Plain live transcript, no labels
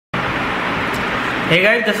Hey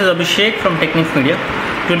guys, this is Abhishek from Media.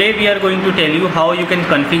 Today we are going to tell you how you can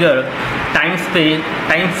configure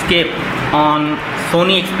Timescape on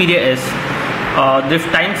Sony Xperia S. This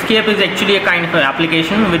Timescape is actually a kind of an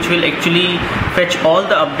application which will actually fetch all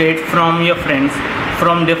the updates from your friends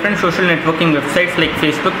from different social networking websites like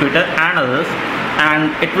Facebook, Twitter and others,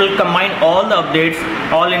 and it will combine all the updates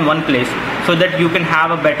all in one place so that you can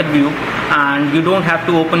have a better view and you don't have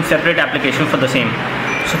to open separate applications for the same.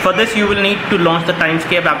 So for this you will need to launch the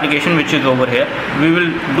Timescape application, which is over here. We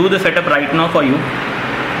will do the setup right now for you.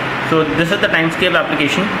 So this is the Timescape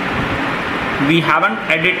application. We haven't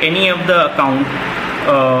added any of the account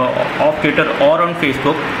of Twitter or on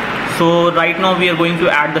Facebook. So right now we are going to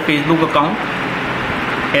add the Facebook account.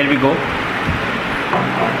 Here we go.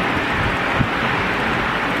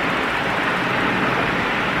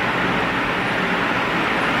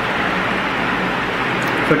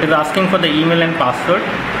 So it is asking for the email and password.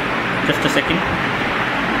 Just a second.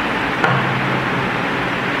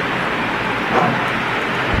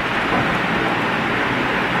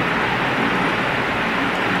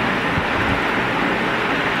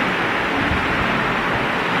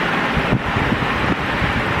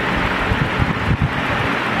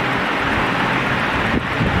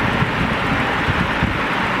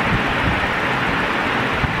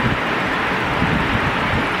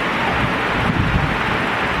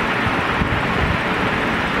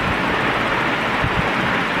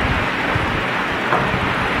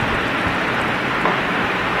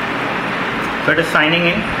 So it is signing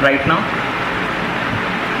in right now.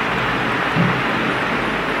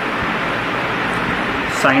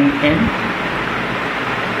 Signed in.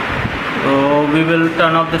 So we will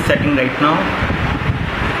turn off the setting right now.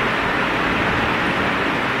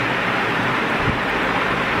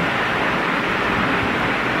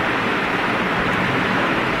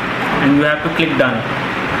 And you have to click done.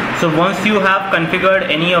 So once you have configured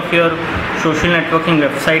any of your social networking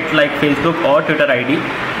website like Facebook or Twitter ID,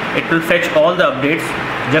 it will fetch all the updates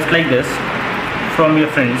just like this from your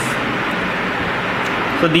friends.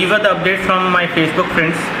 So these are the updates from my Facebook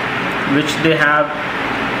friends which they have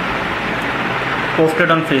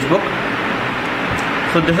posted on Facebook.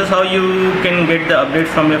 So this is how you can get the updates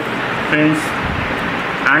from your friends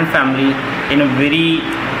and family in a very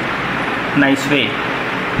nice way.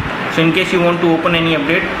 So in case you want to open any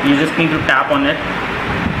update, you just need to tap on it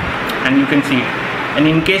and you can see it. And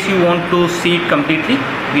in case you want to see it completely,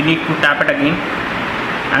 we need to tap it again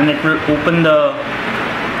and it will open the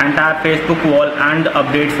entire Facebook wall and the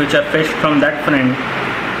updates which are fetched from that friend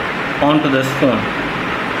onto this phone.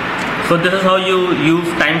 So this is how you use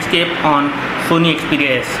Timescape on Sony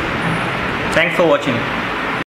Xperia S. Thanks for watching.